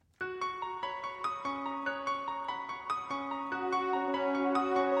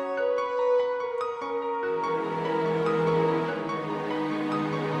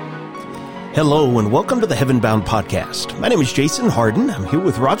Hello and welcome to the Heaven Bound Podcast. My name is Jason Harden. I'm here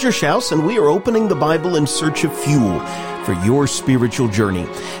with Roger Schaus, and we are opening the Bible in search of fuel for your spiritual journey.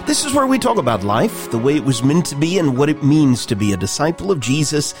 This is where we talk about life, the way it was meant to be, and what it means to be a disciple of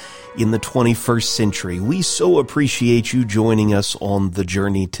Jesus in the 21st century. We so appreciate you joining us on the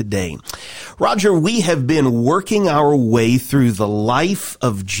journey today. Roger, we have been working our way through the life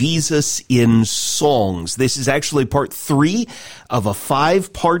of Jesus in songs. This is actually part 3 of a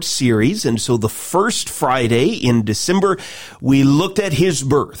 5-part series. And so the first Friday in December, we looked at his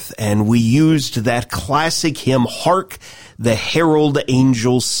birth and we used that classic hymn, Hark the Herald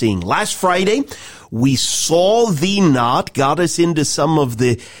Angels Sing. Last Friday, we saw thee not, got us into some of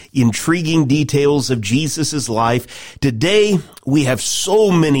the intriguing details of Jesus' life. Today, we have so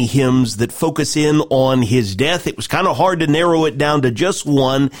many hymns that focus in on his death. It was kind of hard to narrow it down to just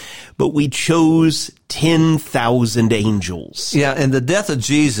one, but we chose 10,000 angels. Yeah, and the death of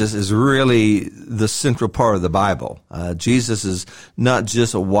Jesus is really the central part of the Bible. Jesus is not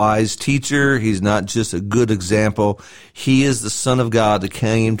just a wise teacher. He's not just a good example. He is the Son of God that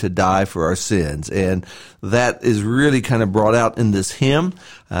came to die for our sins. And that is really kind of brought out in this hymn.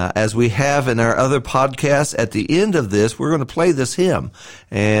 As we have in our other podcasts, at the end of this, we're going to play this hymn.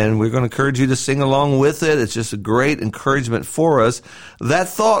 And we're going to encourage you to sing along with it. It's just a great encouragement for us. That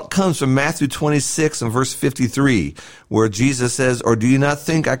thought comes from Matthew 26 and verse 53, where Jesus says, "Or do you not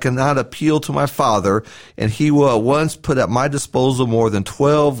think I cannot appeal to my Father, and he will at once put at my disposal more than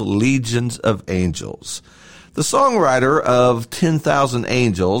 12 legions of angels?" The songwriter of 10,000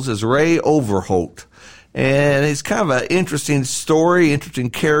 Angels is Ray Overholt. And he's kind of an interesting story, interesting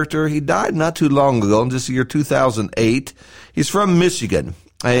character. He died not too long ago, in this year 2008. He's from Michigan,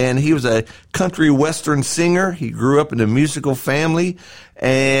 and he was a country western singer. He grew up in a musical family,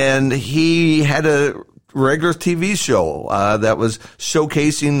 and he had a regular TV show that was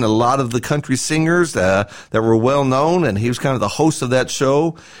showcasing a lot of the country singers that were well known, and he was kind of the host of that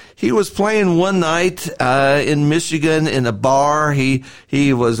show. He was playing one night in Michigan in a bar. He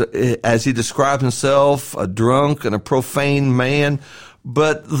was, as he described himself, a drunk and a profane man.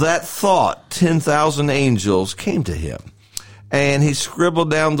 But that thought, 10,000 angels, came to him. And he scribbled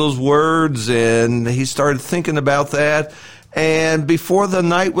down those words, and he started thinking about that. And before the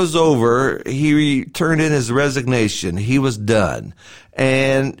night was over, he turned in his resignation. He was done.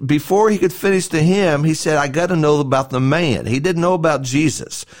 And before he could finish the hymn, he said, "I got to know about the man." He didn't know about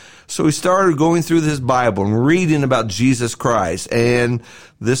Jesus. So he started going through his Bible and reading about Jesus Christ. And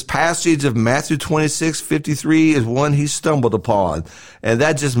this passage of Matthew 26:53 is one he stumbled upon. And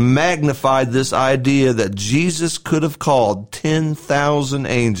that just magnified this idea that Jesus could have called 10,000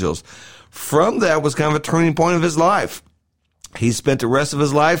 angels. From that was kind of a turning point of his life. He spent the rest of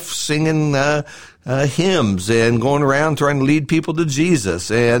his life singing hymns and going around trying to lead people to Jesus.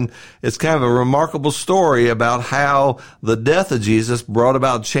 And it's kind of a remarkable story about how the death of Jesus brought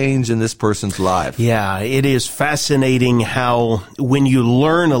about change in this person's life. Yeah, it is fascinating how when you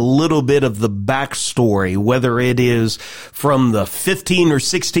learn a little bit of the backstory, whether it is from the 15 or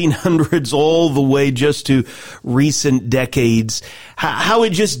 1600s all the way just to recent decades, how it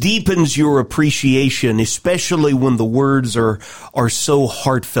just deepens your appreciation, especially when the words are so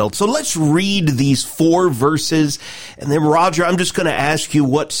heartfelt. So let's read these 4 verses, and then Roger, I'm just going to ask you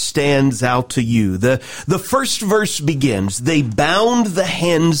what stands out to you. The first verse begins, "They bound the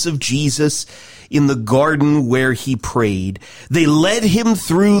hands of Jesus in the garden where he prayed. They led him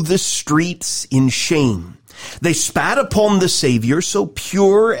through the streets in shame. They spat upon the Savior, so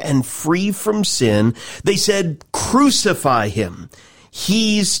pure and free from sin. They said, 'Crucify him.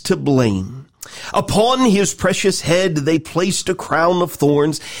 He's to blame.' Upon his precious head they placed a crown of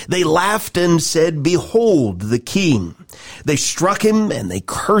thorns. They laughed and said, 'Behold the King.' They struck him and they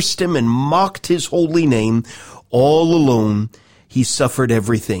cursed him and mocked his holy name. All alone he suffered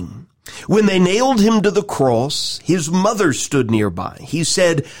everything. When they nailed him to the cross, his mother stood nearby. He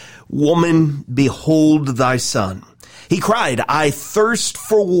said, 'Woman, behold thy son.' He cried, 'I thirst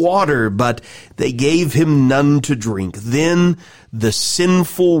for water,' but they gave him none to drink. Then the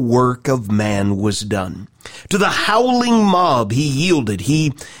sinful work of man was done. To the howling mob he yielded.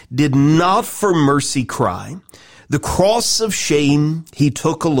 He did not for mercy cry. The cross of shame he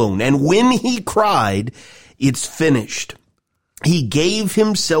took alone. And when he cried, 'It's finished,' he gave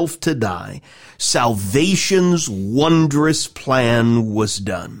himself to die. Salvation's wondrous plan was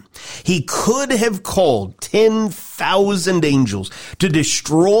done. He could have called 10,000 angels to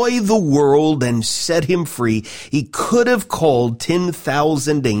destroy the world and set him free. He could have called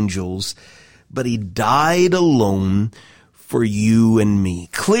 10,000 angels, but he died alone for you and me.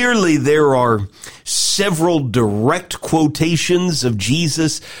 Clearly, there are several direct quotations of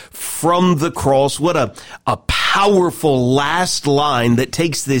Jesus from the cross. What a powerful last line that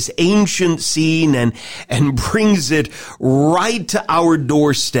takes this ancient scene and brings it right to our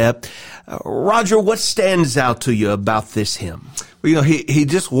doorstep. Roger, what stands out to you about this hymn? Well, he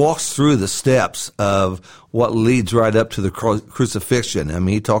just walks through the steps of what leads right up to the crucifixion. I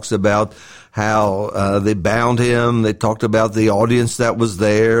mean, he talks about how they bound him. They talked about the audience that was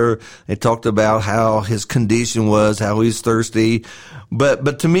there. They talked about how his condition was, how he's thirsty.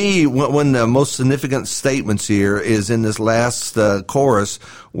 But to me, one of the most significant statements here is in this last chorus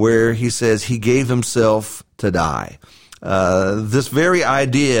where he says he gave himself to die. This very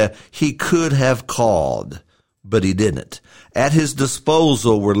idea he could have called, but he didn't. At his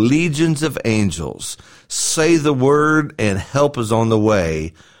disposal were legions of angels. Say the word and help is on the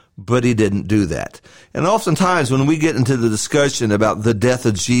way, but he didn't do that. And oftentimes when we get into the discussion about the death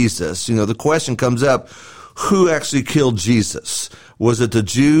of Jesus, the question comes up, who actually killed Jesus? Was it the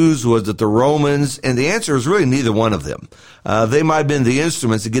Jews? Was it the Romans? And the answer is really neither one of them. They might have been the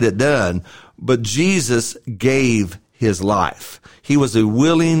instruments to get it done, but Jesus gave his life. He was a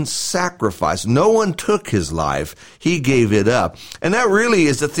willing sacrifice. No one took his life. He gave it up. And that really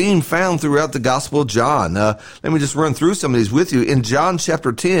is a theme found throughout the Gospel of John. Let me just run through some of these with you. In John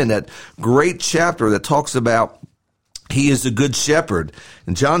chapter 10, that great chapter that talks about he is the good shepherd.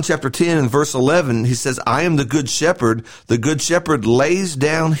 In John chapter 10 and verse 11, he says, I am the good shepherd. The good shepherd lays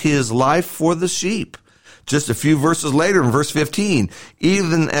down his life for the sheep. Just a few verses later in verse 15,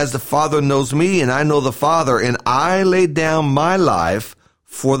 even as the Father knows me and I know the Father, and I lay down my life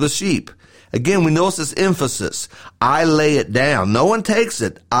for the sheep. Again, we notice this emphasis. I lay it down. No one takes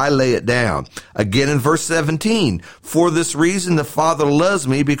it. I lay it down. Again in verse 17, for this reason the Father loves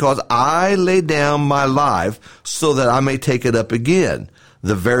me because I lay down my life so that I may take it up again.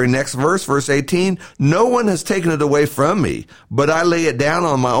 The very next verse, verse 18, no one has taken it away from me, but I lay it down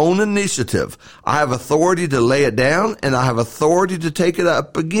on my own initiative. I have authority to lay it down, and I have authority to take it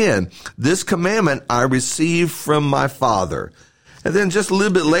up again. This commandment I received from my Father. And then just a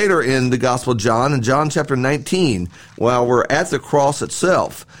little bit later in the Gospel of John, in John chapter 19, while we're at the cross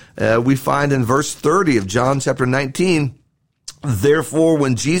itself, we find in verse 30 of John chapter 19, therefore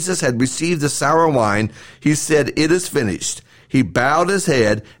when Jesus had received the sour wine, he said, it is finished. He bowed his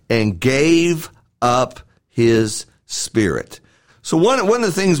head and gave up his spirit. So one of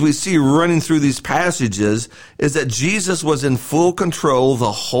the things we see running through these passages is that Jesus was in full control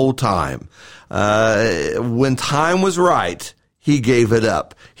the whole time. When time was right, he gave it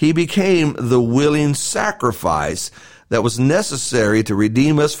up. He became the willing sacrifice that was necessary to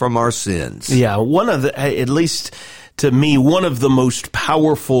redeem us from our sins. Yeah, at least to me, one of the most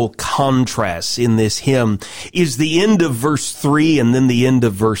powerful contrasts in this hymn is the end of verse 3 and then the end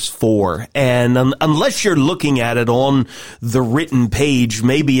of verse 4. And unless you're looking at it on the written page,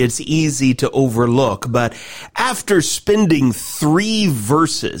 maybe it's easy to overlook. But after spending 3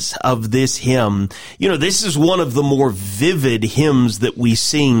 verses of this hymn, this is one of the more vivid hymns that we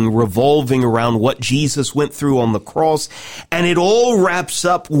sing revolving around what Jesus went through on the cross. And it all wraps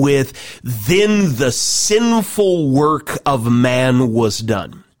up with, then the sinful work of man was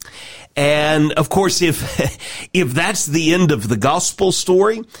done. And of course, if that's the end of the gospel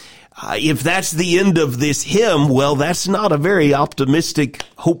story, if that's the end of this hymn, well, that's not a very optimistic,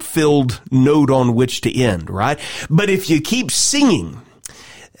 hope-filled note on which to end, right? But if you keep singing,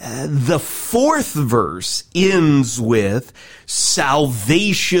 the 4th verse ends with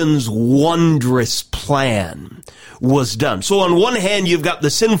salvation's wondrous plan was done. So on one hand, you've got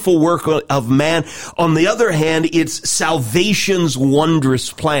the sinful work of man. On the other hand, it's salvation's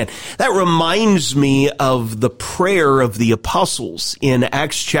wondrous plan. That reminds me of the prayer of the apostles in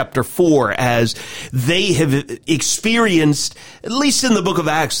Acts chapter 4 as they have experienced, at least in the book of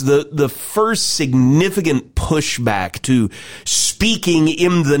Acts, the first significant pushback to speaking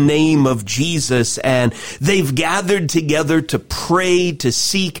in the name of Jesus. And they've gathered together to pray, to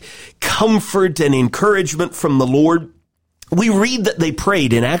seek comfort and encouragement from the Lord. We read that they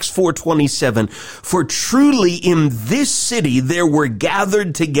prayed in Acts 4:27, for truly in this city there were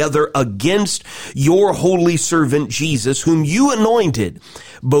gathered together against your holy servant Jesus, whom you anointed,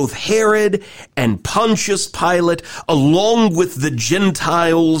 both Herod and Pontius Pilate, along with the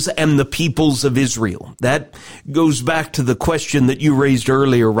Gentiles and the peoples of Israel. That goes back to the question that you raised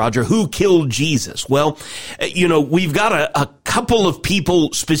earlier, Roger. Who killed Jesus? Well, we've got a couple of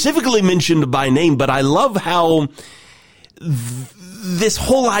people specifically mentioned by name, but I love how this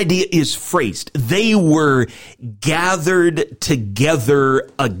whole idea is phrased. They were gathered together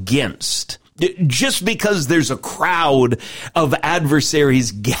against. Just because there's a crowd of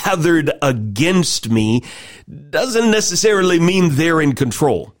adversaries gathered against me doesn't necessarily mean they're in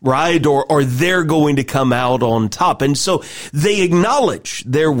control, right? Or they're going to come out on top. And so they acknowledge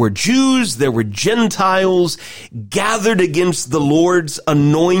there were Jews, there were Gentiles gathered against the Lord's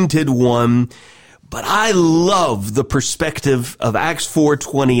anointed one. But I love the perspective of Acts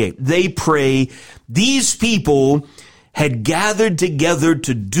 4:28. They pray, these people had gathered together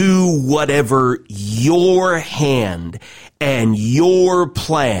to do whatever your hand and your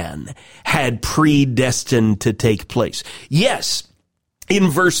plan had predestined to take place. Yes, in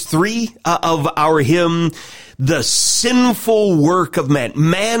verse 3 of our hymn, the sinful work of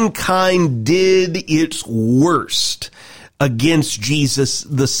mankind did its worst against Jesus,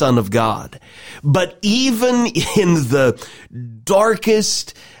 the Son of God. But even in the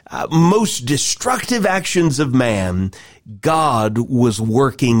darkest, most destructive actions of man, God was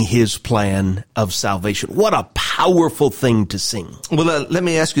working his plan of salvation. What a powerful thing to sing. Well, let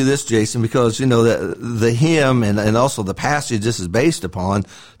me ask you this, Jason, because, the hymn and also the passage this is based upon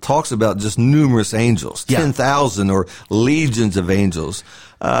talks about just numerous angels, 10,000 or legions of angels.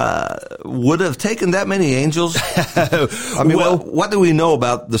 Would have taken that many angels? I mean, what do we know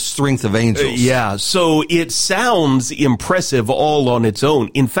about the strength of angels? So it sounds impressive all on its own.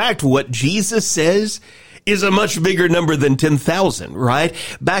 In fact, what Jesus says is a much bigger number than 10,000, right?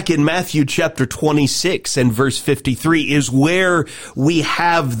 Back in Matthew chapter 26 and verse 53 is where we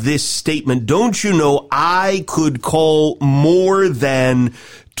have this statement, don't you know I could call more than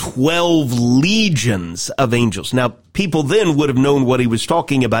 12 legions of angels. Now, people then would have known what he was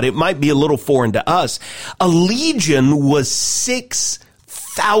talking about. It might be a little foreign to us. A legion was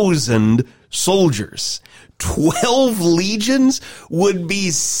 6,000 soldiers. 12 legions would be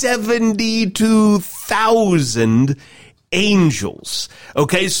 72,000 angels.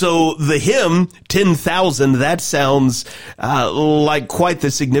 Okay, so the hymn, 10,000, that sounds like quite the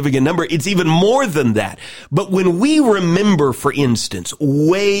significant number. It's even more than that. But when we remember, for instance,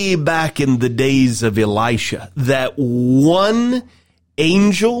 way back in the days of Elisha, that one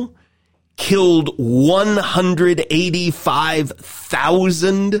angel killed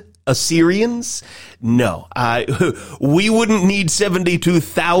 185,000 Assyrians? No, we wouldn't need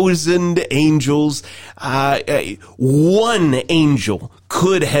 72,000 angels. One angel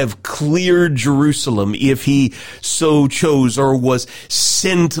could have cleared Jerusalem if he so chose or was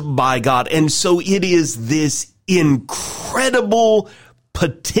sent by God. And so it is this incredible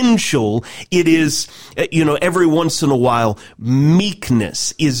potential. It is, every once in a while,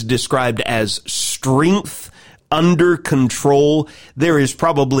 meekness is described as strength under control. There is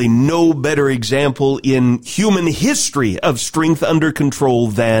probably no better example in human history of strength under control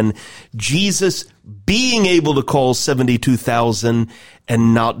than Jesus being able to call 72,000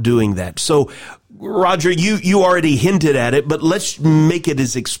 and not doing that. So, Roger, you already hinted at it, but let's make it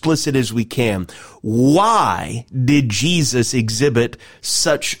as explicit as we can. Why did Jesus exhibit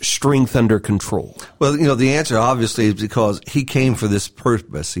such strength under control? Well, the answer obviously is because he came for this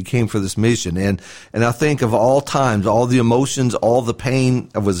purpose. He came for this mission. And I think of all times, all the emotions, all the pain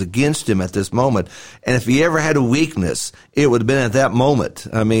that was against him at this moment. And if he ever had a weakness, it would have been at that moment.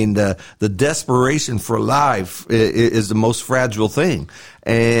 I mean, the desperation for life is the most fragile thing.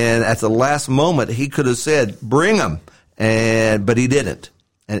 And at the last moment, he could have said, bring him. But he didn't.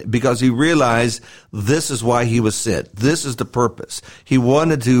 And because he realized this is why he was sent. This is the purpose. He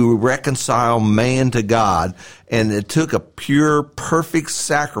wanted to reconcile man to God, and it took a pure, perfect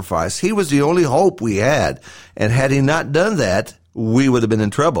sacrifice. He was the only hope we had. And had he not done that, we would have been in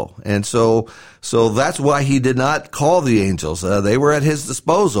trouble. And so that's why he did not call the angels. They were at his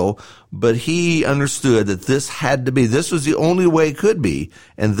disposal, but he understood that this was the only way it could be,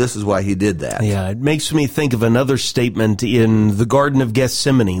 and this is why he did that. Yeah, it makes me think of another statement in the Garden of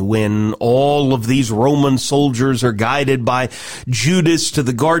Gethsemane when all of these Roman soldiers are guided by Judas to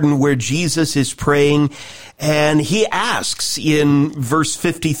the garden where Jesus is praying, and he asks in verse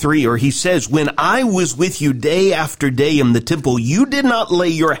 53, or he says, when I was with you day after day in the temple, you did not lay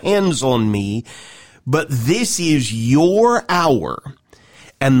your hands on me, but this is your hour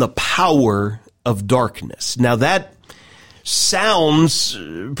and the power of darkness. Now that sounds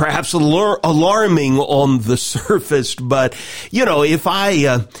perhaps alarming on the surface, but if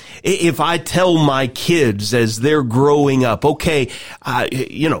I tell my kids as they're growing up, okay,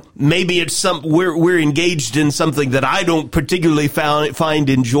 maybe it's we're engaged in something that I don't particularly find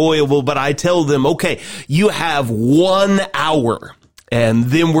enjoyable, but I tell them, okay, you have 1 hour and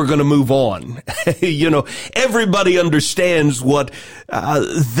then we're going to move on. Everybody understands what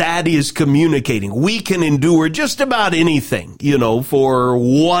that is communicating. We can endure just about anything, for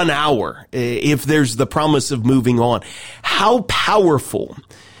 1 hour if there's the promise of moving on. How powerful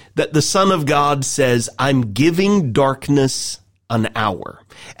that the Son of God says, I'm giving darkness an hour.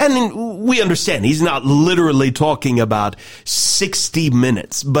 And we understand he's not literally talking about 60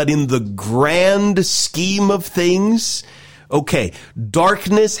 minutes, but in the grand scheme of things, okay,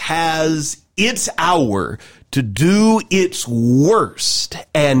 darkness has its hour to do its worst,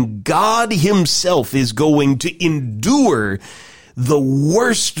 and God himself is going to endure the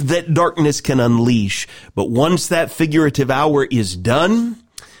worst that darkness can unleash. But once that figurative hour is done,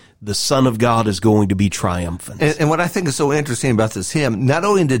 the Son of God is going to be triumphant. And what I think is so interesting about this hymn, not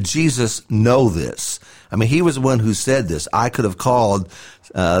only did Jesus know this, I mean, he was the one who said this. I could have called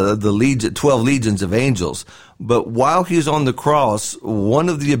the 12 legions of angels. But while he's on the cross, one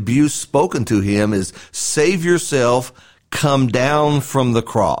of the abuse spoken to him is, save yourself, come down from the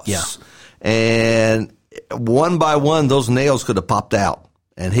cross. Yeah. And one by one, those nails could have popped out.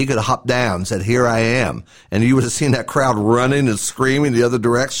 And he could have hopped down and said, here I am. And you would have seen that crowd running and screaming the other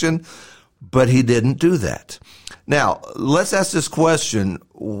direction. But he didn't do that. Now, let's ask this question.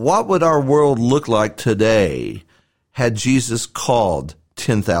 What would our world look like today had Jesus called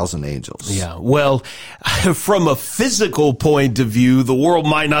 10,000 angels? Yeah, well, from a physical point of view, the world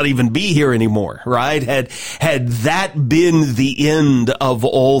might not even be here anymore, right? Had that been the end of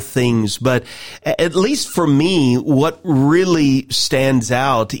all things. But at least for me, what really stands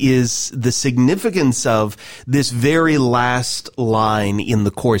out is the significance of this very last line in the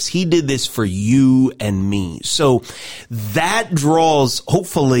chorus. He did this for you and me. So that draws,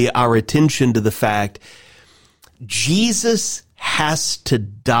 hopefully, our attention to the fact Jesus has to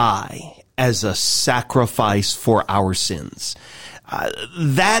die as a sacrifice for our sins.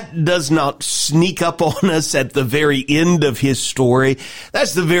 That does not sneak up on us at the very end of his story.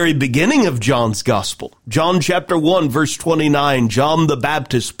 That's the very beginning of John's gospel. John chapter 1, verse 29, John the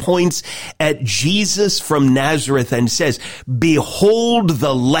Baptist points at Jesus from Nazareth and says, behold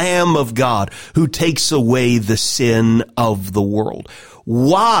the Lamb of God who takes away the sin of the world.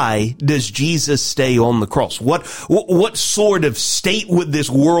 Why does Jesus stay on the cross? What sort of state would this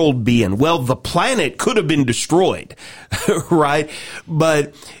world be in? Well, the planet could have been destroyed, right?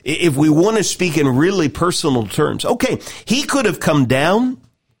 But if we want to speak in really personal terms, okay, he could have come down.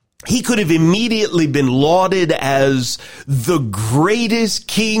 He could have immediately been lauded as the greatest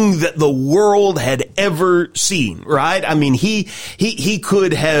king that the world had ever seen, right? I mean, he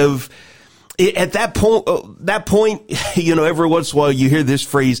could have. At that point, every once in a while you hear this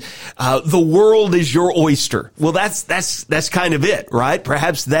phrase, the world is your oyster. Well, that's kind of it, right?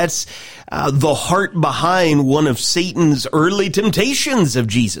 Perhaps that's the heart behind one of Satan's early temptations of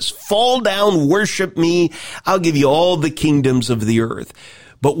Jesus. Fall down, worship me. I'll give you all the kingdoms of the earth.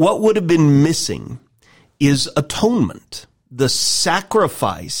 But what would have been missing is atonement, the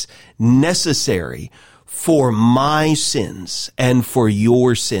sacrifice necessary for my sins and for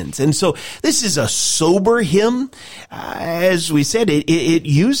your sins. And so this is a sober hymn. As we said, it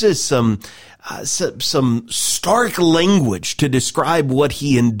uses some stark language to describe what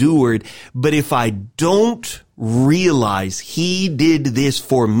he endured. But if I don't realize he did this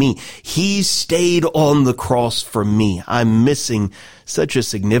for me, he stayed on the cross for me, I'm missing such a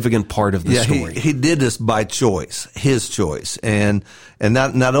significant part of the story. He did this by choice, his choice. And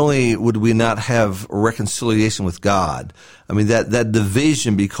not only would we not have reconciliation with God, I mean, that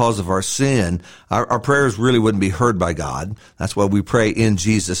division because of our sin, our prayers really wouldn't be heard by God. That's why we pray in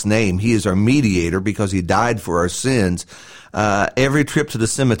Jesus' name. He is our mediator because he died for our sins. Every trip to the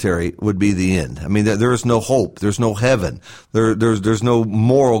cemetery would be the end. I mean, there is no hope. There's no heaven. There's no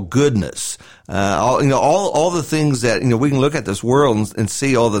moral goodness. All the things that, we can look at this world and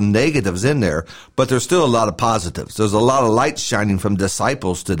see all the negatives in there, but there's still a lot of positives. There's a lot of light shining from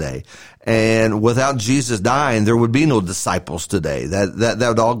disciples today. And without Jesus dying, there would be no disciples today. That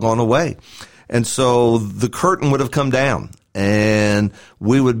would all gone away. And so the curtain would have come down. And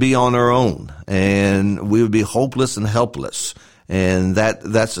we would be on our own, and we would be hopeless and helpless. And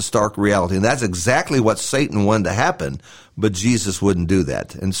that's a stark reality. And that's exactly what Satan wanted to happen, but Jesus wouldn't do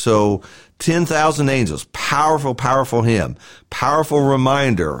that. And so 10,000 angels, powerful, powerful hymn, powerful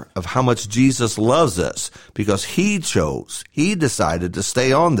reminder of how much Jesus loves us because he decided to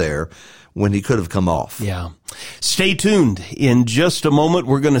stay on there when he could have come off. Yeah. Stay tuned. In just a moment,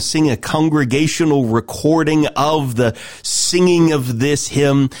 we're going to sing a congregational recording of the singing of this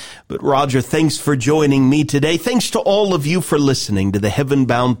hymn. But Roger, thanks for joining me today. Thanks to all of you for listening to the Heaven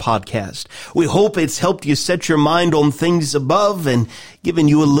Bound podcast. We hope it's helped you set your mind on things things above and giving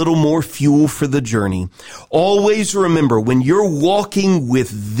you a little more fuel for the journey. Always remember, when you're walking with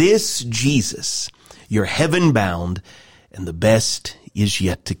this Jesus, you're heaven bound, and the best is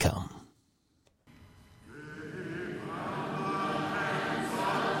yet to come.